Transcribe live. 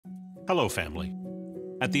Hello, family.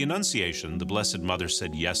 At the Annunciation, the Blessed Mother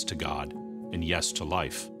said yes to God and yes to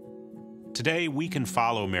life. Today, we can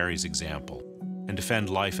follow Mary's example and defend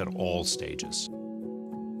life at all stages.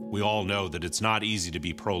 We all know that it's not easy to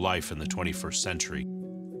be pro-life in the 21st century,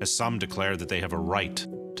 as some declare that they have a right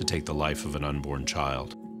to take the life of an unborn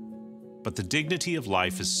child. But the dignity of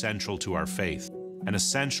life is central to our faith and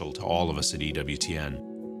essential to all of us at EWTN.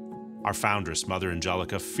 Our foundress, Mother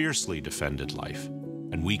Angelica, fiercely defended life,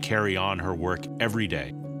 and we carry on her work every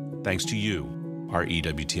day, thanks to you, our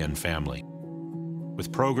EWTN family.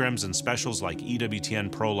 With programs and specials like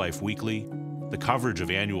EWTN ProLife Weekly, the coverage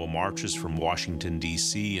of annual marches from Washington,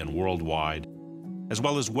 D.C. and worldwide, as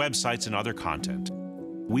well as websites and other content,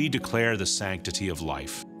 we declare the sanctity of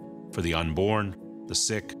life for the unborn, the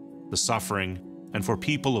sick, the suffering, and for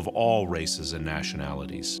people of all races and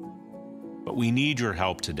nationalities. But we need your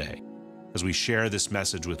help today as we share this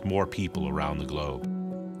message with more people around the globe.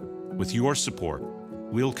 With your support,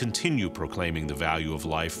 we'll continue proclaiming the value of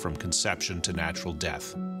life from conception to natural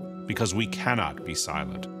death, because we cannot be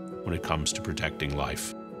silent when it comes to protecting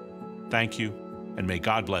life. Thank you, and may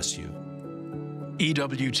God bless you.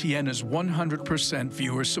 EWTN is 100%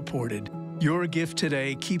 viewer-supported. Your gift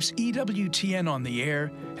today keeps EWTN on the air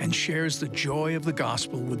and shares the joy of the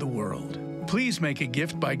gospel with the world. Please make a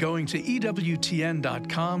gift by going to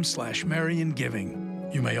EWTN.com/MarianGiving.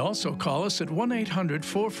 You may also call us at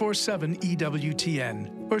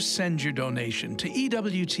 1-800-447-EWTN or send your donation to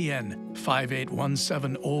EWTN,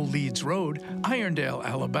 5817 Old Leeds Road, Irondale,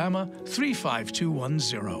 Alabama,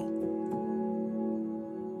 35210.